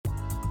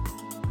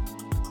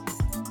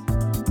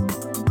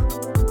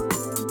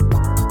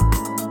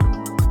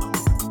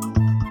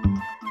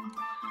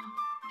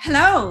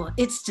Hello,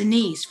 it's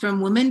Denise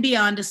from Women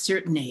Beyond a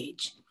Certain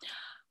Age.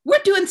 We're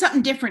doing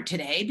something different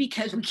today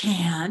because we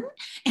can.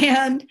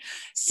 And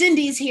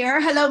Cindy's here.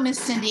 Hello, Miss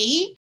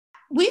Cindy.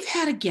 We've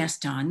had a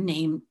guest on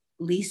named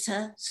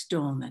Lisa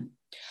Stolman,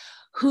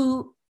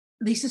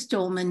 Lisa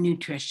Stolman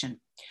Nutrition.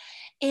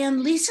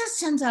 And Lisa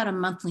sends out a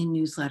monthly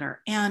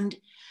newsletter. And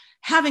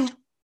having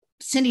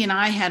Cindy and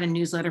I had a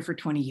newsletter for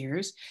 20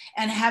 years,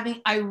 and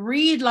I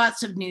read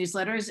lots of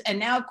newsletters. And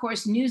now, of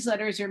course,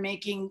 newsletters are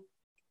making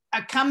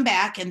a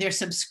comeback, and they're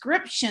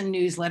subscription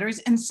newsletters,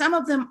 and some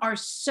of them are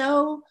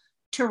so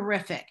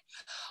terrific.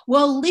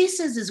 Well,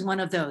 Lisa's is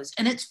one of those,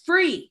 and it's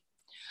free.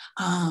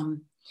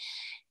 And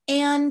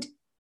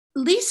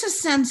Lisa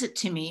sends it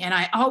to me, and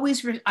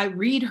I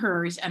read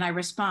hers and I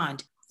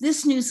respond.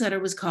 This newsletter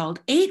was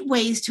called 8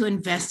 Ways to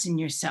Invest in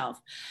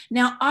Yourself.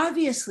 Now,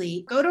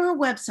 obviously, go to her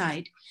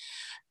website,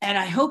 and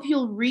I hope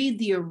you'll read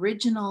the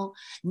original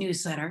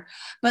newsletter.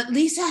 But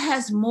Lisa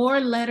has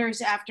more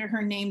letters after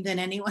her name than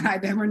anyone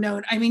I've ever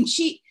known. I mean,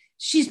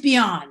 she's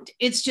beyond.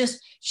 It's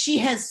just, she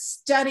has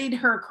studied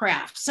her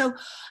craft. So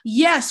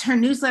yes, her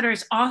newsletter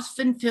is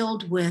often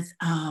filled with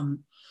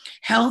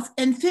health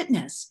and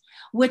fitness,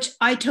 which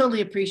I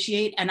totally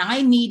appreciate. And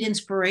I need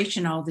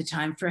inspiration all the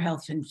time for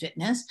health and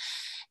fitness.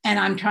 And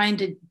I'm trying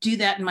to do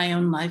that in my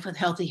own life with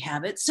healthy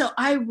habits. So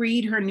I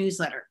read her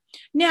newsletter.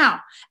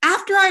 Now,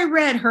 after I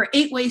read her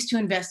 8 Ways to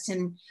Invest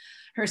in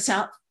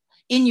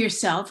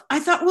Yourself, I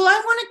thought, well,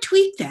 I want to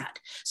tweak that.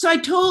 So I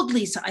told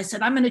Lisa, I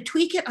said, I'm going to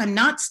tweak it. I'm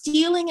not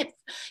stealing it,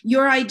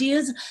 your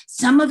ideas.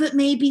 Some of it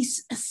may be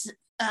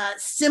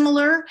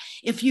similar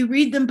if you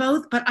read them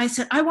both. But I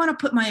said, I want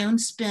to put my own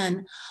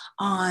spin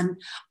on,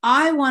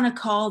 I want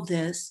to call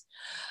this,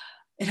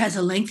 it has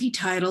a lengthy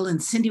title,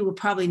 and Cindy will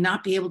probably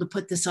not be able to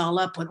put this all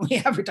up when we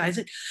advertise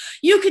it.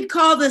 You could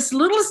call this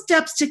Little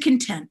Steps to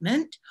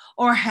Contentment,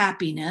 or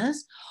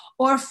Happiness,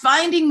 or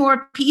Finding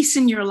More Peace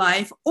in Your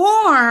Life,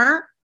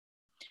 or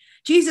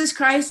Jesus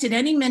Christ, at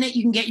any minute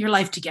you can get your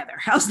life together.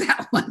 How's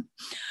that one?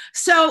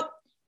 So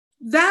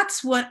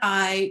that's what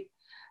I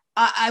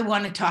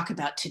want to talk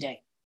about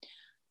today.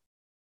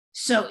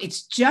 So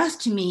it's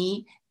just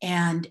me.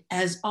 And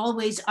as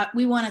always,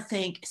 we want to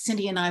thank,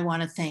 Cindy and I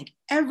want to thank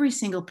every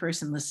single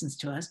person listens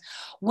to us.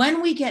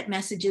 When we get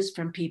messages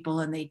from people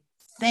and they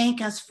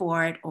thank us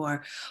for it,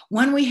 or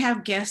when we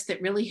have guests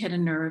that really hit a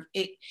nerve,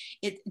 it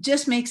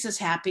just makes us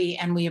happy,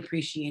 and we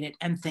appreciate it.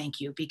 And thank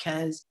you,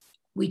 because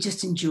we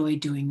just enjoy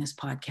doing this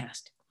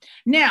podcast.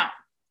 Now,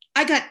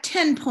 I got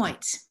 10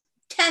 points,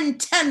 10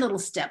 little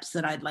steps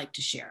that I'd like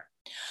to share.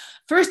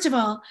 First of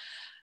all,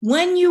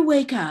 when you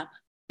wake up,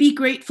 be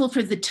grateful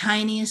for the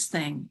tiniest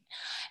thing.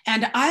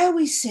 And I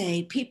always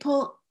say,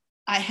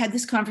 I had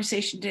this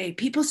conversation today.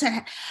 People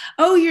said,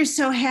 oh, you're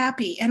so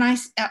happy.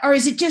 Or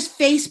is it just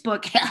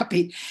Facebook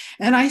happy?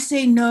 And I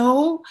say,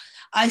 no.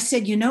 I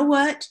said, you know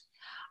what?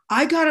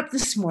 I got up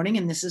this morning,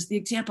 and this is the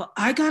example.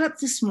 I got up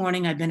this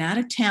morning. I've been out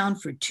of town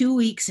for 2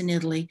 weeks in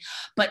Italy,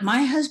 but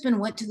my husband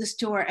went to the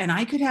store and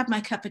I could have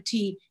my cup of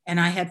tea, and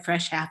I had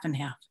fresh half and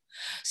half.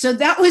 So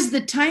that was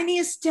the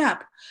tiniest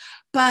step.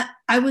 But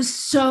I was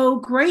so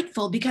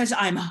grateful because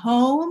I'm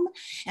home,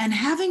 and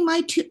having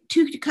my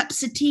two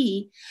cups of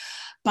tea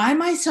by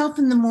myself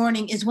in the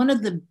morning is one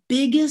of the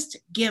biggest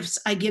gifts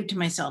I give to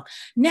myself.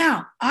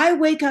 Now, I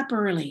wake up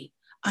early.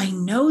 I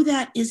know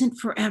that isn't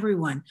for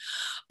everyone,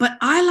 but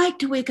I like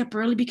to wake up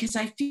early because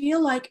I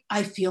feel like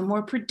I feel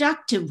more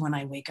productive when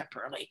I wake up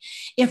early.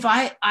 If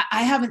I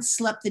haven't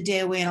slept the day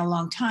away in a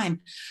long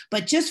time,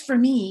 but just for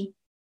me,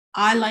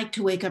 I like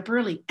to wake up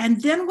early.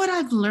 And then what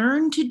I've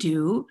learned to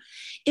do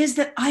is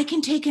that I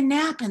can take a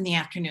nap in the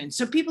afternoon.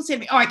 So people say to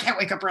me, oh, I can't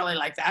wake up early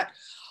like that.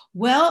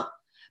 Well,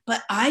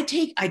 but I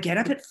get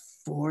up at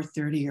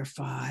 4:30 or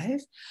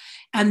 5,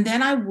 and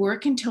then I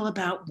work until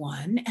about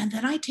 1, and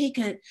then I take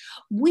a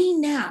wee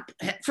nap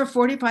for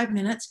 45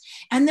 minutes.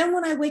 And then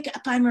when I wake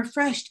up, I'm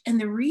refreshed.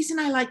 And the reason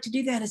I like to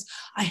do that is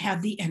I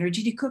have the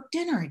energy to cook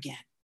dinner again.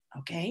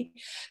 Okay.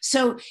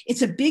 So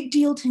it's a big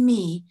deal to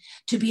me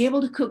to be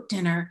able to cook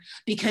dinner,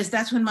 because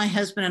that's when my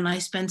husband and I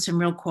spend some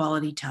real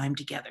quality time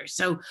together.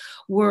 So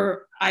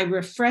I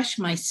refresh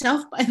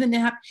myself by the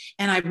nap,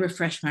 and I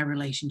refresh my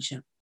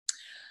relationship.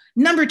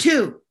 Number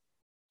 2,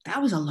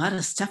 that was a lot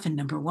of stuff in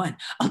number 1.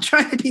 I'll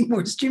try to be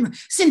more streamlined.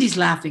 Cindy's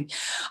laughing.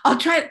 I'll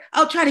try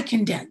to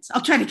condense.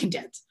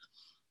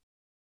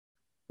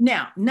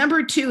 Now,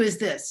 number 2 is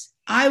this.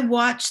 I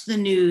watch the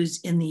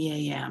news in the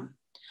AM.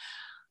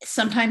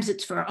 Sometimes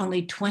it's for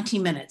only 20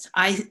 minutes.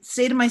 I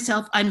say to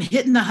myself, I'm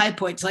hitting the high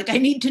points. Like, I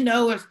need to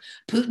know if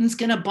Putin's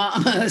going to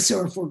bomb us,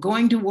 or if we're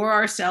going to war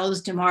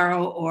ourselves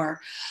tomorrow, or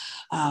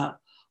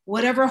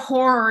whatever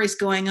horror is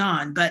going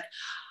on. But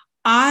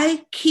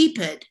I keep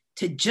it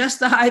to just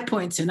the high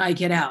points, and I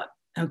get out.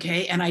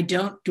 Okay. And I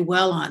don't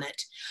dwell on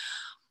it.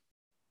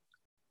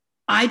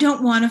 I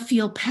don't want to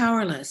feel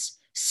powerless.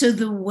 So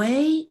the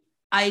way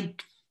I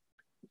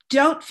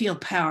don't feel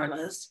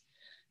powerless,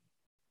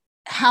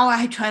 how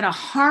I try to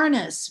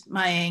harness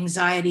my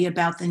anxiety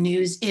about the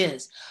news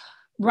is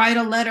write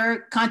a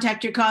letter,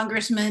 contact your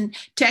congressman,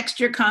 text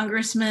your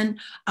congressman,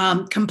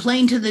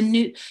 complain to the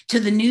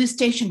news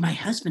station. My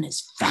husband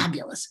is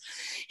fabulous.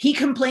 He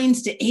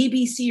complains to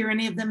ABC or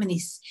any of them, and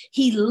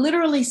he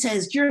literally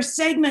says, your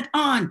segment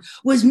on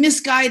was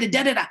misguided,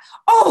 da da da.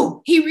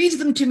 Oh, he reads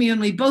them to me,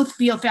 and we both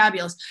feel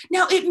fabulous.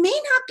 Now, it may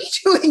not be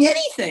doing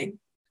anything,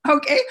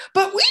 okay,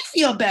 but we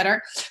feel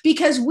better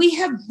because we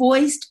have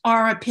voiced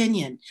our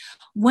opinion.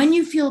 When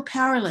you feel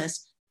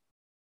powerless,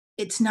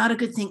 it's not a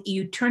good thing.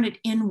 You turn it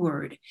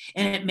inward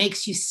and it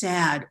makes you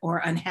sad or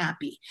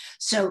unhappy.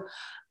 So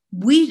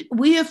we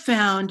have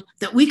found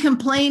that we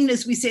complain,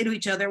 as we say to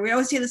each other, we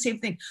always say the same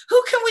thing.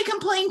 Who can we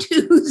complain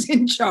to? Who's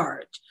in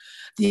charge?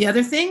 The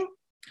other thing,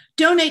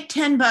 donate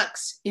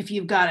 $10 if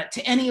you've got it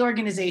to any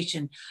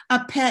organization,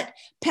 a pet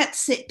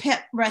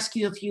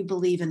rescue if you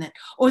believe in it,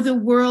 or the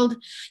World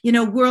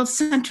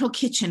Central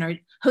Kitchen, or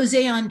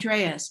Jose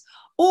Andres.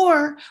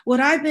 Or what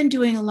I've been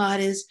doing a lot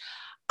is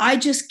I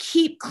just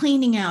keep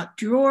cleaning out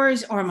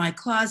drawers or my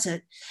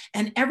closet.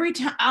 And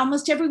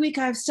almost every week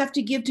I have stuff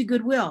to give to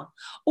Goodwill,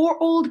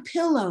 or old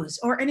pillows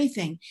or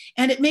anything.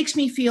 And it makes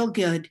me feel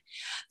good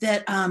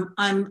that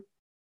I'm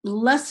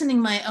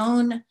lessening my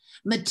own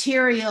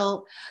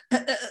material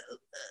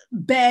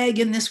bag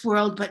in this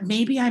world, but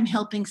maybe I'm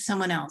helping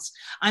someone else.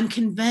 I'm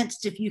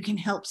convinced if you can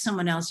help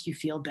someone else, you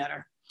feel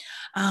better.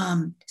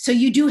 So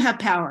you do have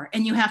power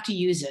and you have to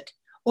use it,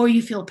 or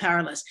you feel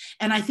powerless.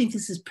 And I think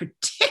this is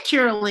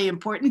particularly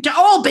important to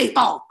all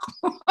people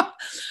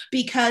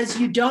because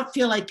you don't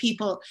feel like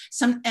people,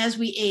 as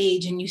we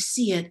age and you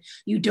see it,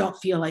 you don't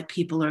feel like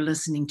people are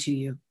listening to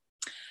you.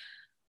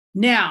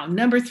 Now,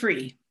 number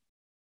 3,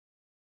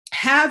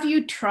 have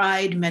you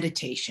tried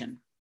meditation?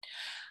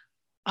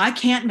 I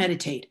can't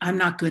meditate. I'm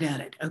not good at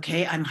it.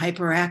 Okay. I'm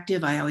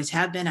hyperactive. I always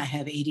have been. I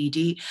have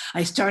ADD.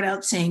 I start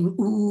out saying,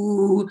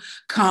 ooh,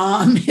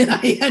 calm. And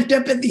I end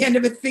up at the end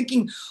of it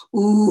thinking,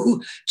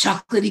 ooh,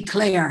 chocolate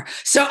eclair.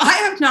 So I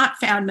have not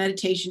found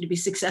meditation to be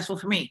successful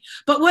for me.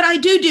 But what I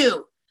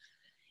do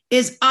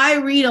is I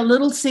read a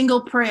little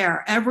single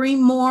prayer every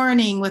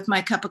morning with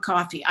my cup of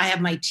coffee. I have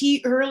my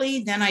tea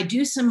early, then I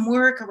do some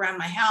work around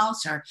my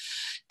house, or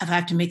if I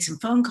have to make some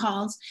phone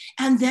calls.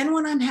 And then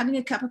when I'm having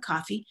a cup of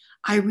coffee,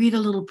 I read a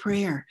little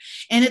prayer.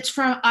 And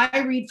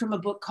I read from a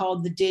book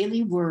called The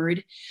Daily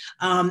Word.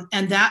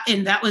 And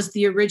that was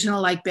the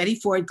original, like, Betty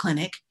Ford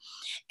Clinic.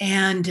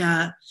 And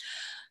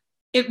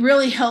it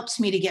really helps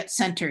me to get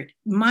centered.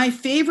 My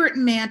favorite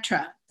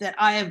mantra that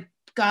I have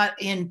got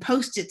in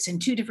Post-its in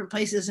 2 different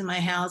places in my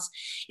house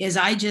is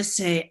I just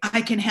say,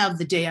 I can have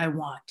the day I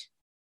want.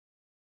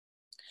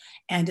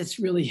 And it's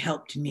really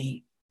helped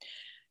me.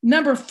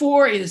 Number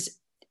 4 is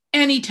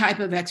any type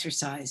of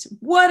exercise,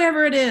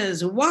 whatever it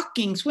is,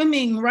 walking,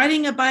 swimming,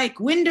 riding a bike,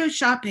 window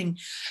shopping.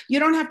 You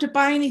don't have to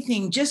buy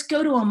anything. Just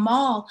go to a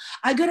mall.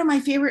 I go to my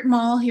favorite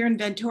mall here in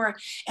Ventura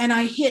and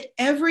I hit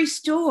every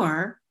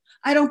store.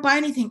 I don't buy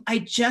anything. I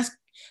just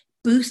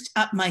boost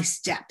up my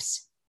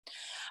steps.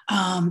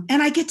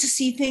 And I get to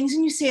see things,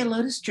 and you say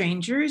hello to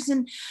strangers,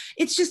 and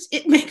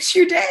it makes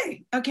your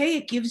day. Okay.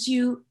 It gives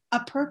you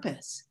a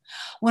purpose.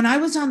 When I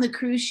was on the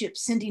cruise ship,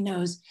 Cindy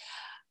knows,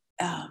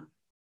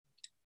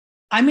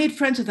 I made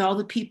friends with all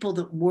the people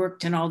that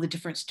worked in all the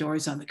different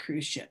stores on the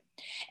cruise ship.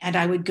 And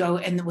I would go,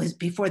 and it was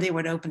before they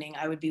were opening,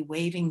 I would be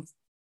waving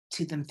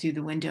to them through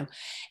the window.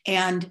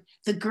 And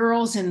the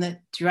girls in the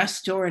dress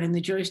store and in the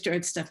jewelry store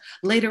and stuff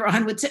later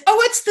on would say,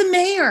 oh, it's the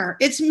mayor.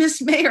 It's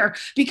Miss Mayor.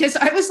 Because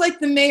I was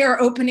like the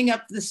mayor opening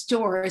up the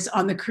stores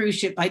on the cruise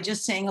ship by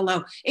just saying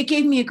hello. It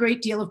gave me a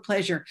great deal of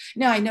pleasure.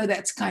 Now, I know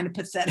that's kind of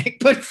pathetic,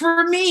 but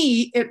for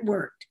me, it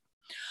worked.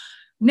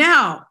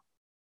 Now,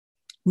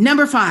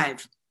 number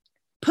 5.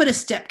 Put a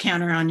step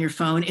counter on your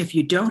phone. If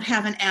you don't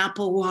have an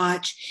Apple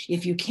Watch,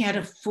 if you can't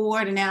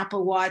afford an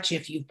Apple Watch,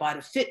 if you've bought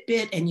a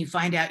Fitbit and you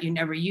find out you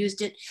never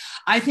used it,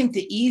 I think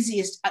the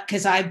easiest,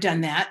 because I've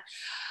done that,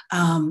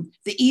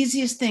 the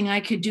easiest thing I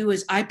could do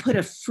is I put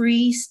a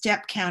free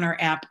step counter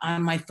app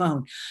on my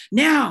phone.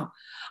 Now,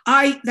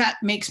 I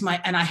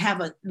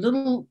have a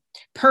little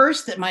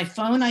purse that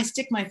I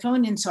stick my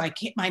phone in, so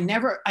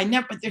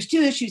there's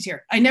 2 issues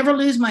here. I never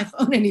lose my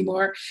phone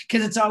anymore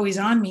because it's always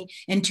on me.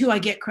 And 2, I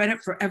get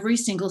credit for every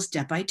single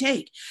step I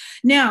take.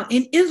 Now,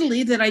 in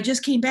Italy that I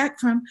just came back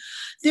from,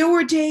 there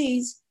were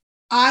days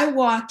I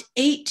walked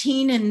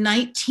 18 and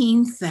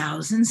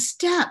 19,000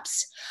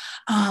 steps.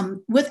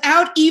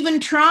 Without even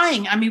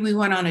trying. I mean, we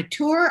went on a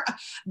tour.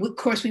 Of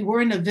course, we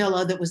were in a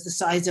villa that was the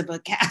size of a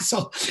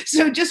castle.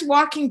 So just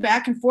walking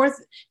back and forth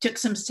took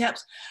some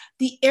steps.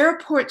 The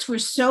airports were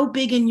so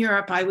big in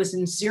Europe. I was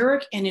in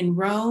Zurich and in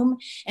Rome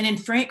and in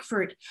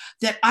Frankfurt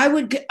that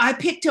I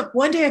picked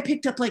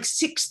up like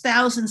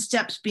 6,000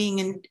 steps being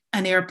in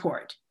an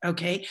airport.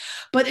 Okay.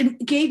 But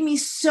it gave me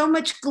so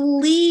much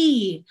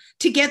glee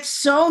to get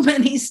so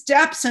many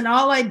steps, and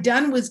all I'd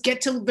done was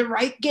get to the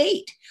right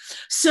gate.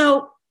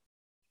 So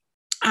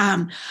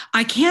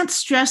I can't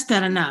stress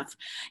that enough.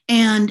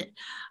 And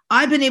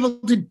I've been able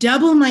to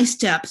double my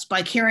steps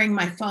by carrying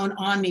my phone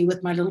on me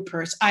with my little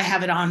purse. I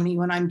have it on me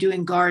when I'm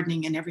doing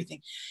gardening and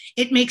everything.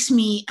 It makes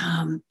me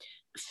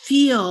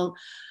feel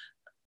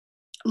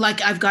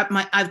like I've got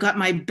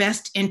my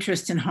best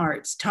interest in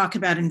hearts. Talk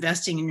about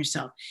investing in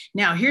yourself.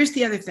 Now, here's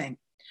the other thing.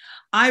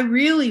 I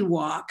really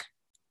walk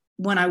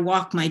when I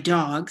walk my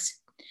dogs.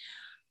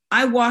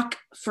 I walk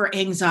for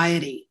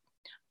anxiety.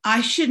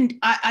 I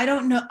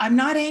don't know. I'm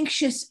not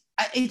anxious.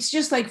 It's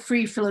just like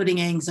free floating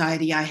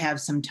anxiety I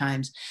have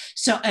sometimes.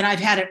 So, and I've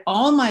had it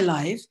all my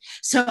life.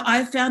 So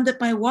I've found that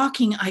by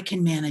walking, I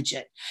can manage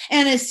it.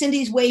 And as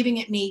Cindy's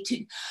waving at me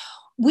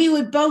we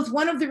would both,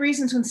 one of the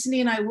reasons when Cindy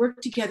and I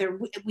worked together,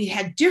 we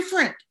had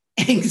different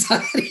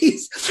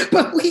anxieties,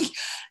 but we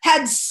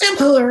had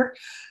similar,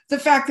 the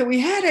fact that we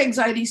had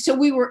anxiety. So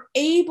we were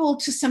able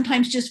to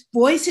sometimes just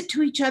voice it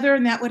to each other,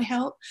 and that would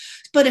help.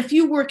 But if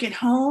you work at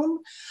home,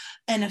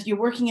 and if you're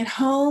working at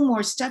home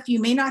or stuff,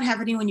 you may not have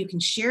anyone you can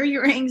share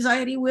your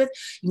anxiety with.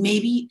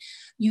 Maybe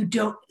you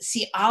don't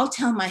see, I'll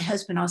tell my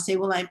husband, I'll say,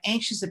 well, I'm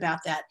anxious about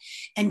that.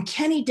 And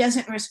Kenny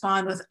doesn't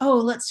respond with, oh,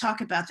 let's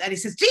talk about that. He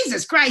says,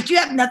 Jesus Christ, you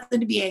have nothing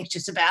to be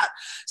anxious about.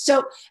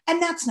 So,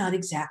 and that's not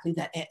exactly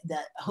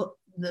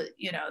the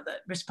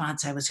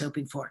response I was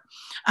hoping for.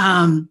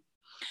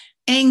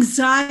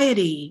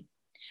 Anxiety,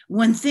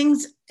 when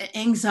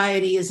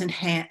anxiety isn't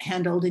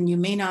handled, and you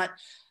may not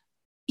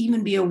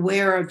even be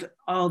aware of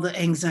all the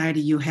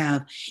anxiety you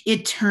have,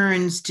 it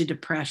turns to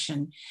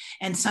depression.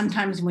 And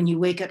sometimes when you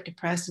wake up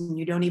depressed and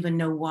you don't even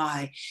know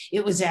why,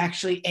 it was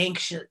actually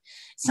anxious,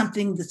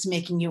 something that's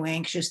making you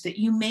anxious that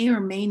you may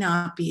or may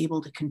not be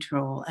able to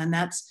control. And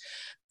that's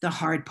the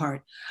hard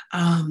part.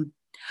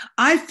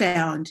 I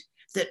found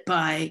that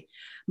by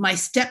my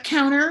step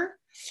counter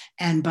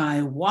and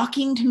by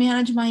walking to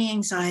manage my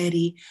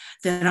anxiety,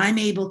 that I'm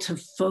able to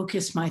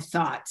focus my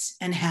thoughts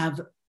and have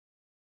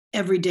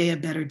every day a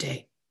better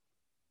day.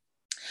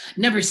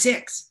 Number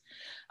 6,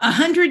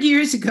 100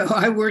 years ago,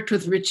 I worked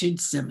with Richard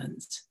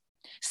Simmons.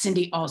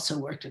 Cindy also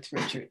worked with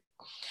Richard.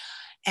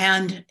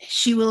 And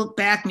she will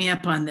back me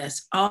up on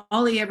this.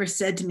 All he ever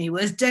said to me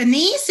was,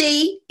 Denise,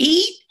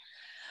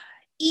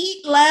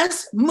 eat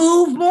less,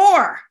 move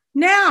more.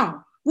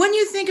 Now, when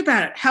you think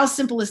about it, how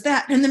simple is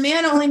that? And the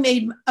man only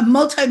made a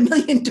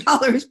multi-million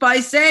dollars by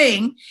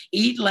saying,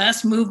 eat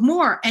less, move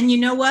more. And you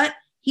know what?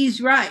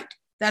 He's right.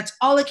 That's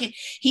all it can.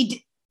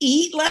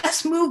 Eat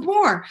less, move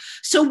more.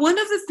 So one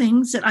of the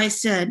things that I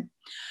said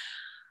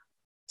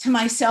to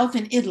myself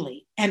in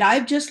Italy, and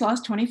I've just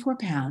lost 24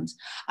 pounds.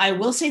 I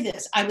will say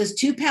this, I was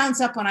 2 pounds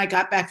up when I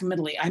got back from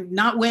Italy. I'm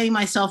not weighing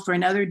myself for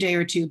another day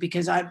or two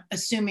because I'm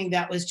assuming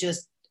that was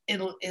just,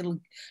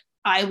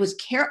 I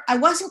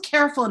wasn't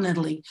careful in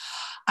Italy.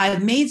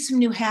 I've made some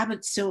new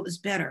habits, so it was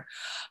better.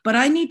 But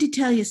I need to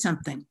tell you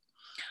something.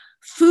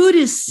 Food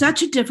is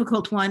such a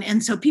difficult one.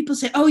 And so people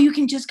say, oh, you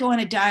can just go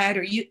on a diet,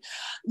 or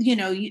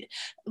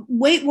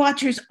Weight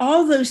Watchers,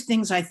 all those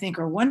things I think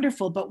are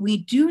wonderful, but we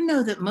do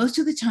know that most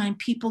of the time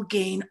people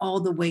gain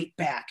all the weight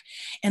back.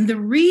 And the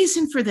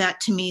reason for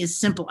that to me is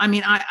simple. I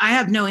mean, I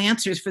have no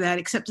answers for that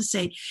except to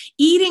say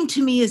eating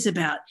to me is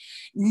about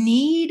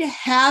need,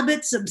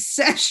 habits,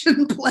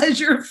 obsession,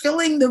 pleasure,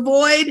 filling the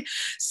void,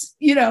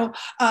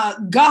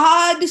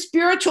 God,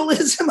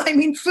 spiritualism. I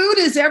mean, food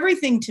is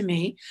everything to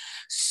me.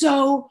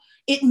 So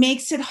it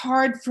makes it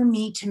hard for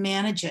me to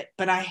manage it,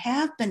 but I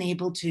have been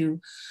able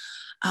to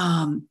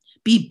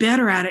be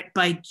better at it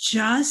by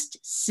just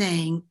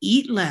saying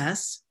eat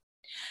less.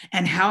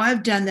 And how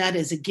I've done that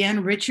is,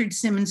 again, Richard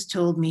Simmons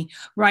told me,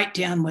 write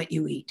down what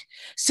you eat.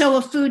 So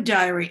a food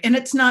diary, and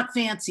it's not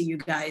fancy, you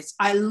guys.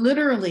 I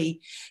literally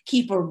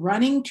keep a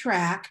running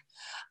track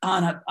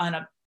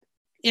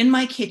in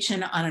my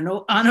kitchen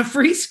on a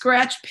free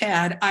scratch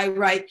pad. I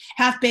write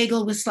half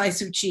bagel with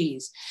slice of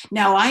cheese.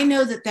 Now I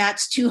know that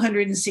that's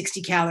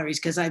 260 calories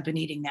because I've been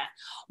eating that.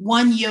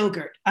 1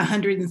 yogurt,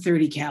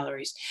 130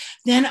 calories.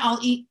 Then I'll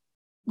eat,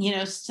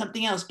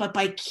 something else. But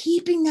by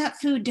keeping that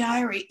food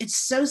diary, it's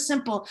so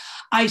simple.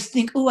 I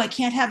think, oh, I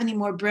can't have any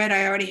more bread.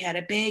 I already had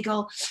a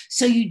bagel.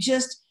 So you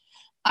just,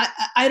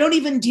 I don't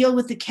even deal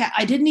with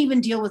I didn't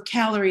even deal with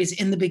calories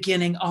in the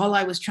beginning. All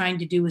I was trying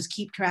to do was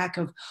keep track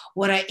of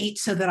what I ate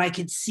so that I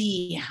could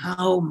see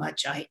how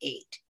much I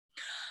ate.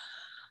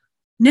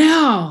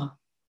 Now,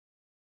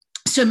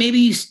 so maybe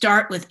you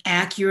start with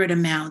accurate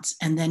amounts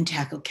and then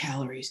tackle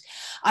calories.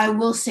 I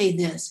will say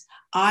this,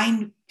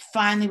 I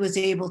finally was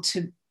able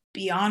to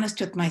be honest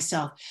with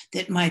myself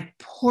that my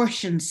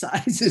portion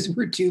sizes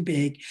were too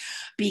big,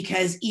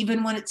 because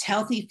even when it's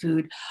healthy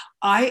food,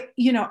 I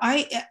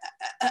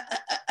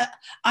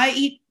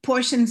eat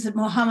portions that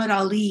Muhammad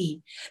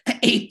Ali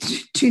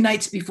ate 2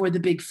 nights before the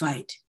big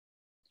fight.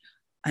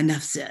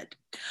 Enough said.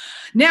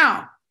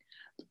 Now,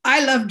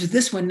 I loved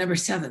this one, number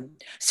 7.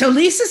 So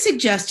Lisa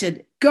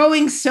suggested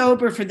going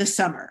sober for the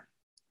summer.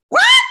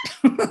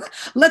 What?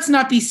 Let's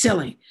not be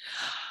silly.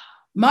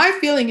 My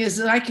feeling is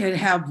that I could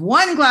have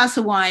 1 glass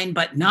of wine,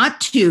 but not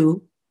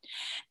 2.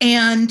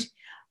 And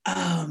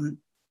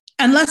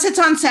unless it's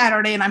on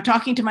Saturday and I'm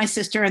talking to my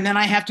sister, and then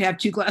I have to have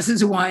 2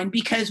 glasses of wine,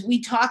 because we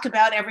talk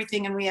about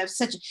everything and we have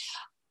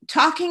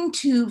talking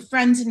to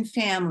friends and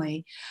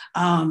family.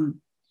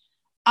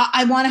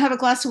 I want to have a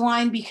glass of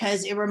wine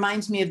because it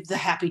reminds me of the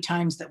happy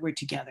times that we're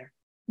together.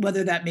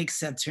 whether that makes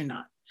sense or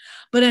not.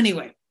 But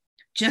anyway,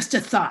 just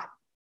a thought.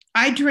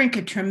 I drink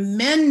a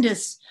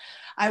tremendous,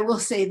 I will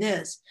say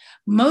this,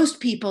 most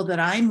people that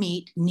I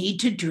meet need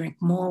to drink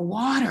more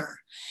water.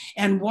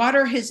 And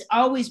water has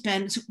always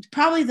been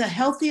probably the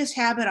healthiest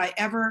habit I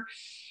ever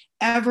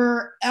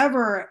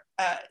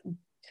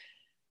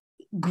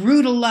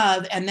grew to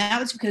love. And that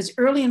was because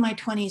early in my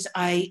 20s,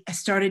 I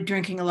started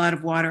drinking a lot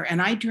of water.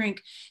 And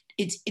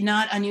it's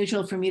not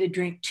unusual for me to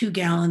drink 2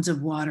 gallons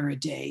of water a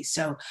day.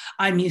 So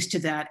I'm used to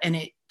that. And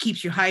it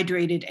keeps you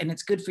hydrated and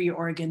it's good for your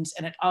organs.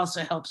 And it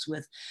also helps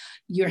with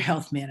your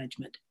health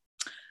management.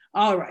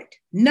 All right.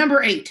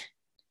 Number 8,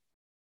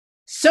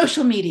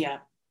 social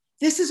media.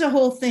 This is a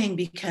whole thing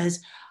because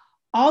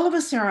all of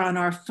us are on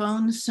our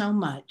phones so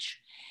much.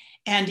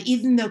 And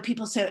even though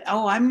people say,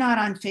 oh, I'm not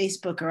on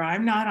Facebook or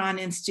I'm not on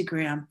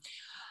Instagram.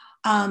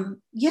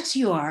 Yes,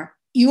 you are.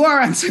 You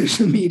are on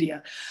social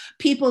media.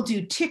 People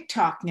do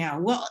TikTok now.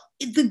 Well,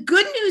 the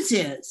good news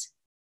is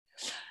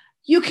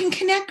you can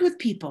connect with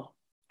people.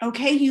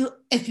 Okay,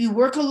 if you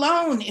work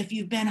alone, if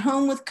you've been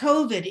home with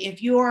COVID,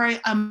 if you are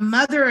a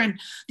mother and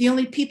the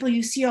only people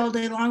you see all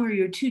day long are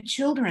your 2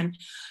 children,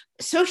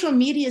 social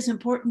media is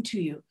important to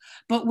you.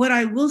 But what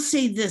I will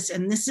say this,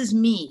 and this is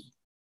me,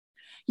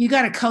 you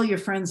got to cull your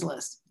friends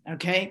list,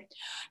 okay?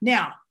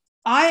 Now,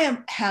 I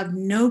have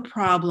no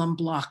problem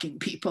blocking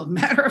people.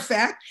 Matter of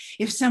fact,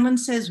 if someone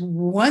says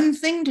one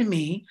thing to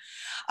me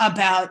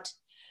about,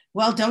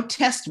 well, don't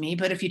test me,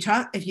 but if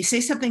you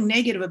say something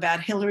negative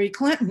about Hillary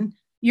Clinton,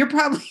 you're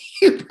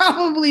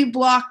probably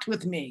blocked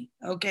with me,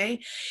 okay?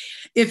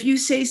 If you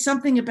say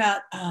something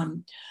about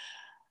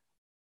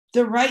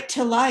the right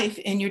to life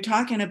and you're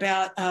talking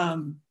about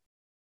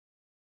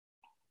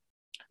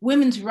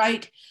women's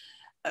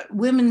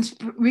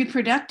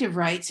reproductive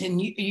rights, and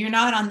you're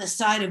not on the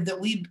side of that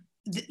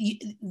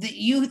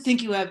you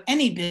think you have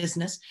any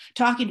business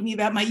talking to me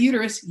about my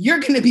uterus,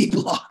 you're going to be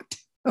blocked.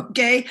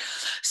 Okay.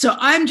 So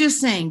I'm just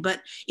saying,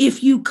 but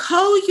if you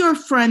cull your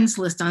friends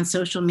list on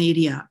social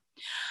media,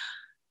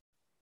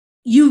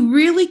 you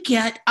really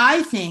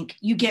I think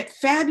you get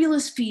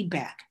fabulous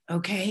feedback.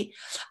 Okay.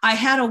 I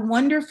had a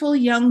wonderful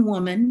young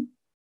woman.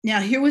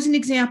 Now, here was an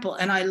example,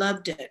 and I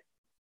loved it.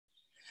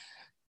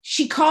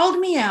 She called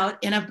me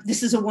out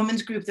this is a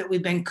women's group that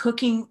we've been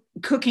cooking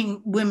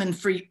women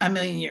for a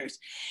million years.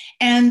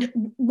 And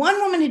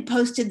one woman had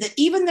posted that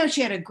even though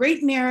she had a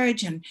great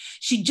marriage and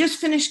she just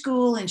finished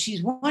school and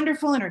she's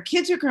wonderful and her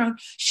kids are grown,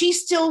 she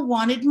still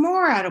wanted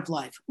more out of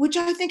life, which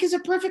I think is a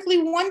perfectly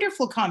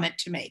wonderful comment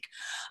to make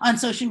on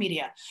social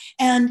media.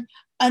 And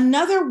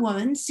another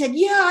woman said,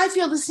 yeah, I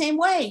feel the same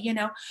way,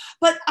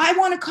 but I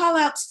want to call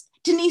out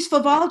Denise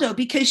Favaldo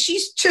because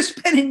she's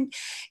just been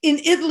in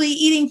Italy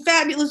eating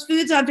fabulous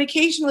foods on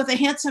vacation with a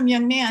handsome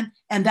young man.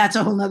 And that's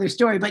a whole nother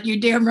story, but you're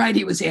damn right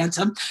he was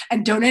handsome.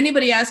 And don't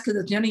anybody ask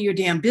because it's none of your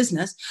damn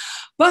business.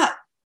 But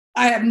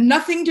I have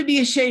nothing to be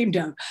ashamed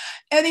of.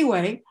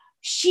 Anyway,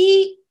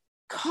 she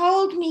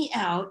called me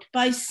out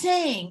by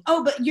saying,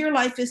 oh, but your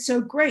life is so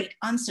great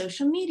on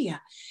social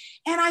media.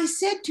 And I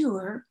said to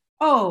her,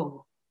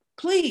 oh,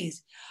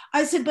 please.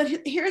 I said, but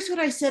here's what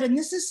I said. And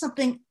this is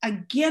something,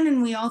 again,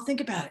 and we all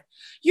think about it.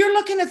 You're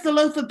looking at the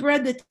loaf of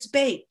bread that's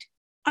baked.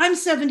 I'm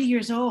 70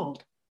 years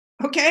old.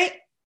 Okay.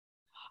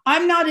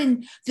 I'm not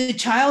in the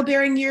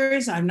childbearing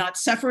years. I'm not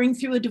suffering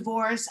through a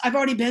divorce. I've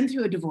already been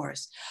through a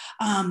divorce.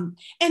 And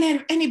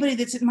anybody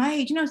that's at my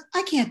age knows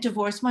I can't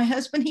divorce my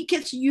husband. He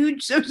gets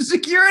huge Social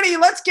Security.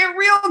 Let's get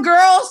real,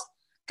 girls.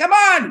 Come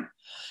on.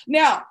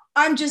 Now,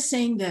 I'm just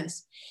saying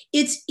this.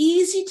 It's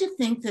easy to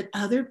think that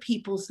other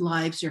people's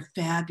lives are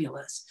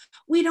fabulous.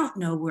 We don't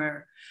know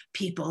where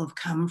people have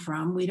come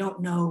from. We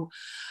don't know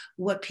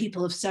what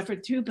people have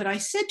suffered through. But I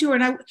said to her,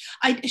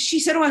 and she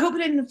said, oh, I hope it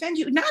didn't offend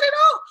you. Not at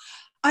all.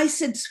 I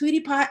said, sweetie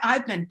pie,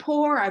 I've been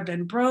poor, I've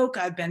been broke,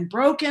 I've been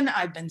broken,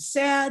 I've been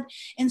sad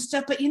and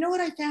stuff. But you know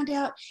what I found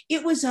out?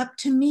 It was up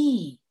to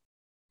me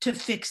to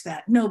fix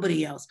that.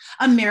 Nobody else.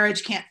 A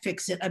marriage can't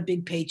fix it. A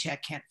big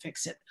paycheck can't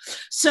fix it.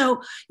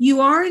 So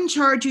you are in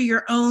charge of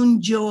your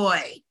own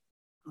joy.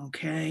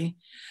 Okay.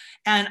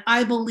 And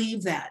I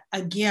believe that.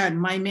 Again,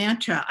 my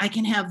mantra, I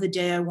can have the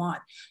day I want.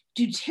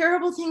 Do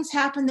terrible things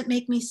happen that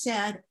make me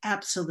sad?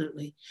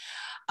 Absolutely.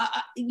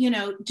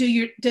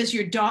 Does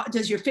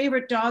your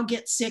favorite dog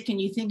get sick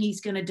and you think he's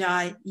going to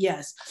die?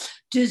 Yes.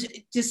 Does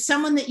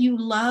someone that you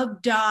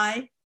love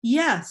die?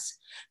 Yes.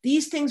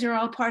 These things are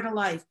all part of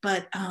life,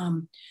 but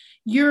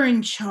you're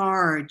in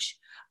charge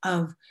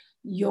of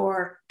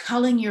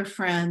culling your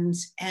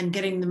friends and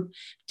getting them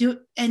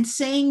and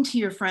saying to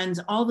your friends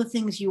all the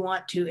things you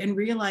want to, and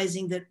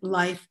realizing that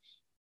life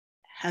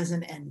has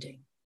an ending.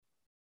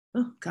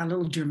 Oh, got a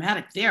little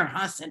dramatic there,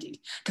 huh, Cindy?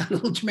 Got a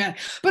little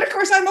dramatic. But of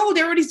course, I'm old.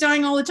 Everybody's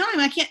dying all the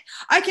time.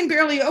 I can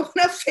barely open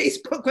up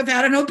Facebook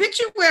without an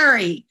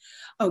obituary.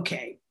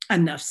 Okay,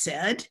 enough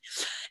said.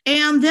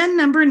 And then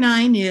number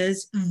 9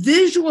 is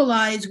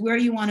visualize where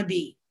you want to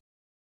be.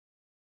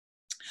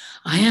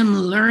 I am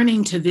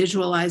learning to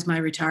visualize my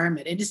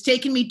retirement. It has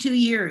taken me 2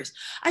 years.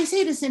 I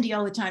say to Cindy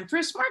all the time, for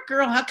a smart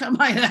girl, how come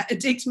it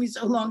takes me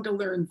so long to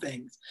learn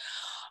things?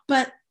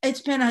 But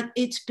it's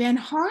been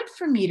hard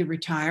for me to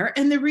retire.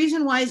 And the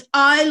reason why is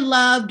I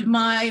loved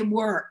my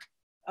work.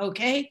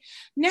 Okay.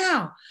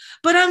 Now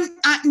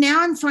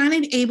I'm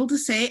finally able to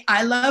say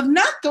I love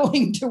not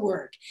going to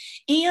work,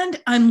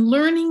 and I'm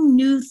learning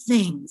new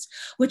things,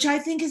 which I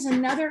think is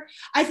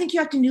I think you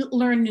have to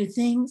learn new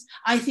things.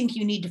 I think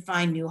you need to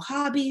find new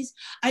hobbies.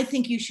 I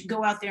think you should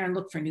go out there and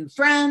look for new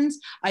friends.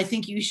 I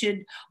think you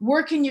should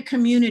work in your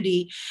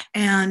community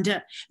and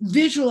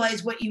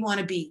visualize what you want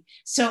to be.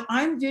 So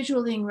I'm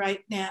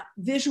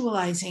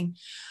visualizing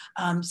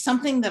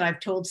something that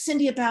I've told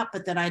Cindy about,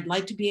 but that I'd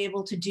like to be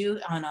able to do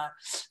on a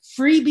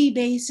freebie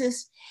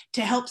basis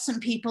to help some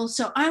people.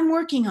 So I'm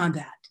working on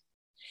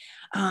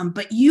that.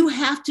 But you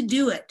have to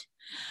do it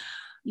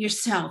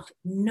yourself.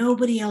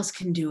 Nobody else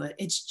can do it.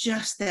 It's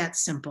just that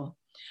simple.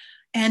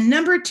 And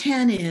number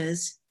 10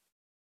 is,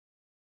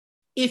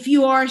 if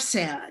you are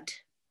sad,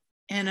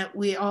 and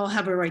we all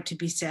have a right to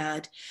be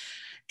sad,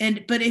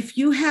 but if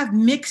you have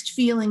mixed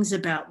feelings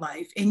about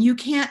life and you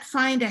can't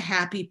find a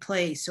happy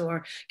place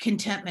or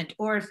contentment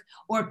or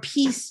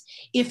peace,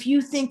 if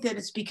you think that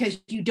it's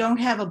because you don't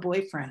have a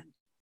boyfriend,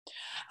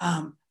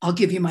 I'll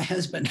give you my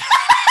husband.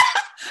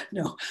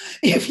 No,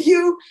 if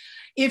you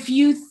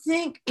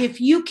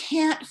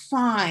can't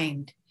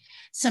find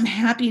some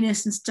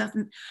happiness and stuff,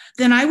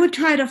 then I would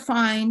try to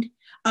find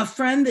a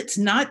friend that's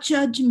not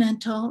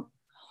judgmental,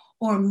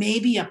 or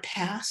maybe a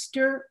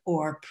pastor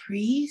or a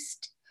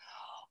priest,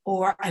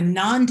 or a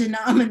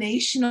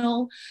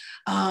non-denominational,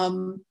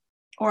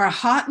 or a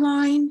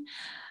hotline.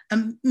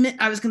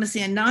 I was going to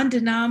say a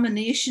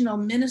non-denominational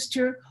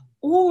minister,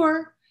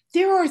 or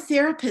there are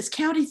therapists,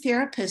 county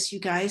therapists, you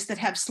guys, that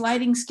have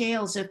sliding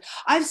scales. If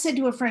I've said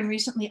to a friend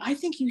recently, I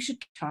think you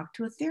should talk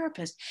to a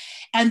therapist.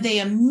 And they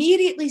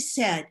immediately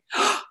said,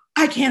 oh,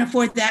 I can't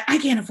afford that. I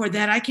can't afford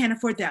that. I can't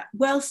afford that.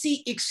 Well,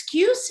 see,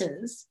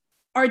 excuses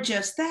are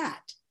just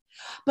that.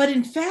 But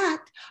in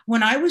fact,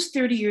 when I was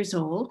 30 years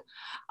old,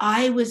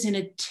 I was in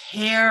a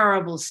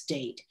terrible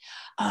state.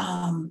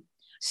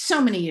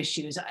 So many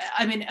issues.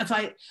 I mean,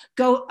 I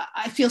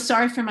feel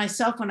sorry for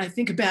myself when I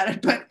think about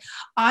it, but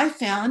I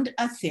found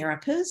a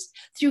therapist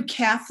through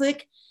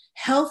Catholic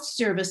Health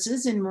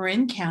Services in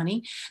Marin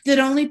County that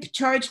only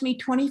charged me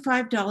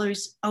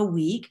 $25 a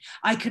week.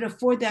 I could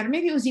afford that, or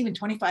maybe it was even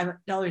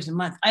 $25 a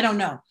month. I don't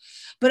know.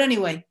 But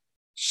anyway,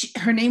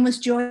 her name was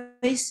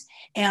Joyce.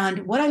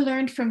 And what I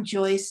learned from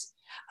Joyce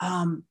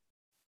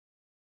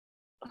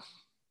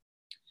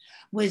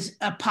was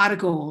a pot of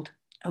gold.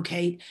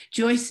 Okay.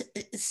 Joyce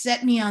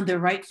set me on the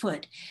right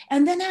foot.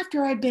 And then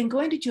after I'd been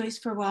going to Joyce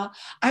for a while,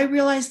 I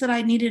realized that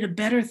I needed a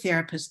better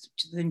therapist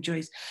than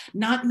Joyce,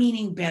 not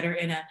meaning better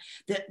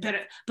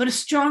but a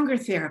stronger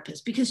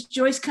therapist, because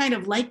Joyce kind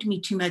of liked me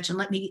too much and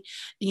let me,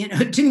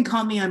 didn't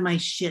call me on my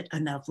shit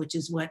enough, which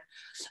is what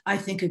I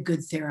think a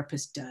good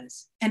therapist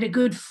does, and a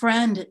good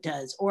friend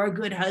does, or a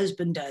good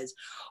husband does,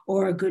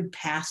 or a good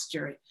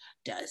pastor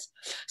does.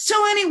 So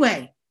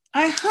anyway,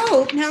 I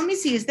hope, now let me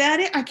see, is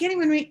that it? I can't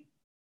even read.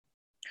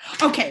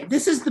 Okay,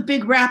 this is the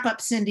big wrap up,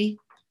 Cindy.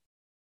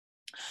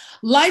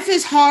 Life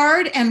is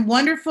hard and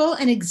wonderful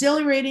and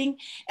exhilarating,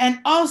 and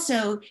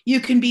also you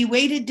can be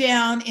weighted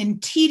down in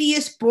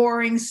tedious,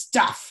 boring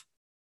stuff.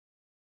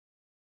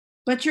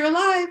 But you're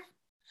alive.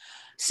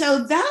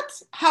 So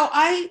that's all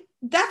I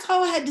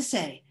had to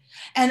say.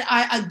 And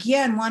I,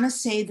 again, want to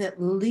say that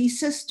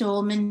Lisa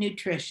Stolman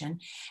Nutrition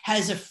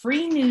has a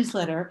free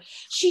newsletter.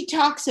 She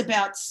talks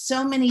about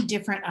so many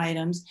different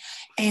items.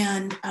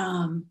 And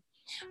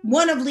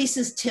one of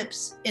Lisa's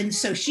tips, and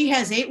so she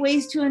has 8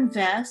 ways to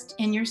invest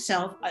in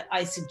yourself.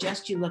 I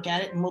suggest you look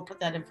at it, and we'll put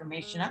that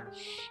information up.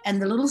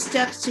 And the little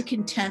steps to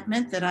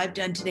contentment that I've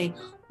done today,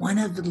 one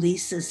of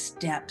Lisa's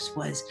steps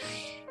was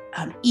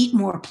eat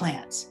more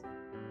plants.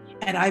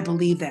 And I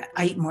believe that.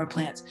 I eat more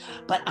plants,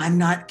 but I'm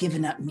not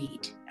giving up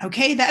meat.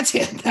 Okay, that's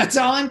it. That's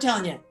all I'm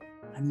telling you.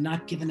 I'm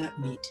not giving up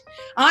meat.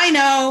 I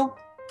know.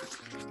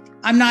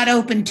 I'm not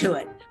open to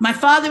it. My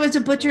father was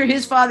a butcher.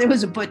 His father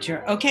was a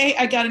butcher. Okay,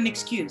 I got an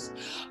excuse.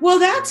 Well,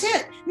 that's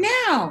it.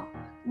 Now,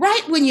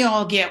 right when you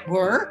all get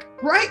work,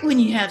 right when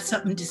you have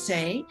something to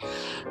say.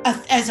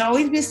 As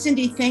always, Miss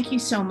Cindy, thank you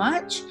so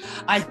much.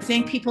 I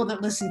thank people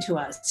that listen to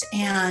us.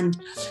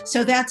 And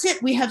so that's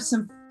it. We have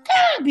some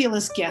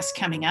fabulous guests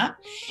coming up.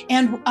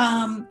 And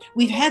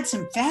we've had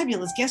some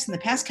fabulous guests in the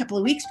past couple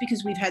of weeks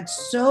because we've had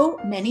so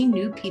many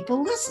new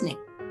people listening.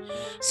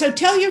 So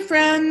tell your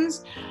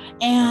friends.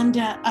 And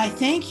I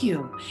thank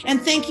you.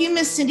 And thank you,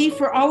 Miss Cindy,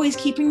 for always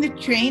keeping the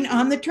train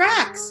on the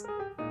tracks.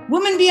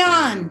 Woman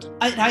Beyond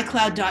at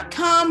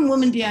iCloud.com,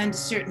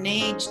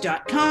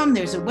 womanbeyondacertainage.com.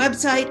 There's a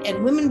website,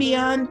 and Women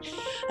Beyond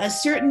a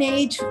Certain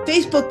Age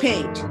Facebook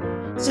page.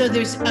 So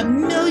there's a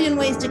million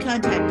ways to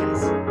contact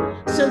us.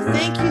 So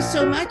thank you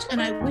so much,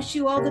 and I wish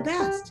you all the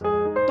best.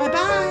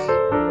 Bye-bye.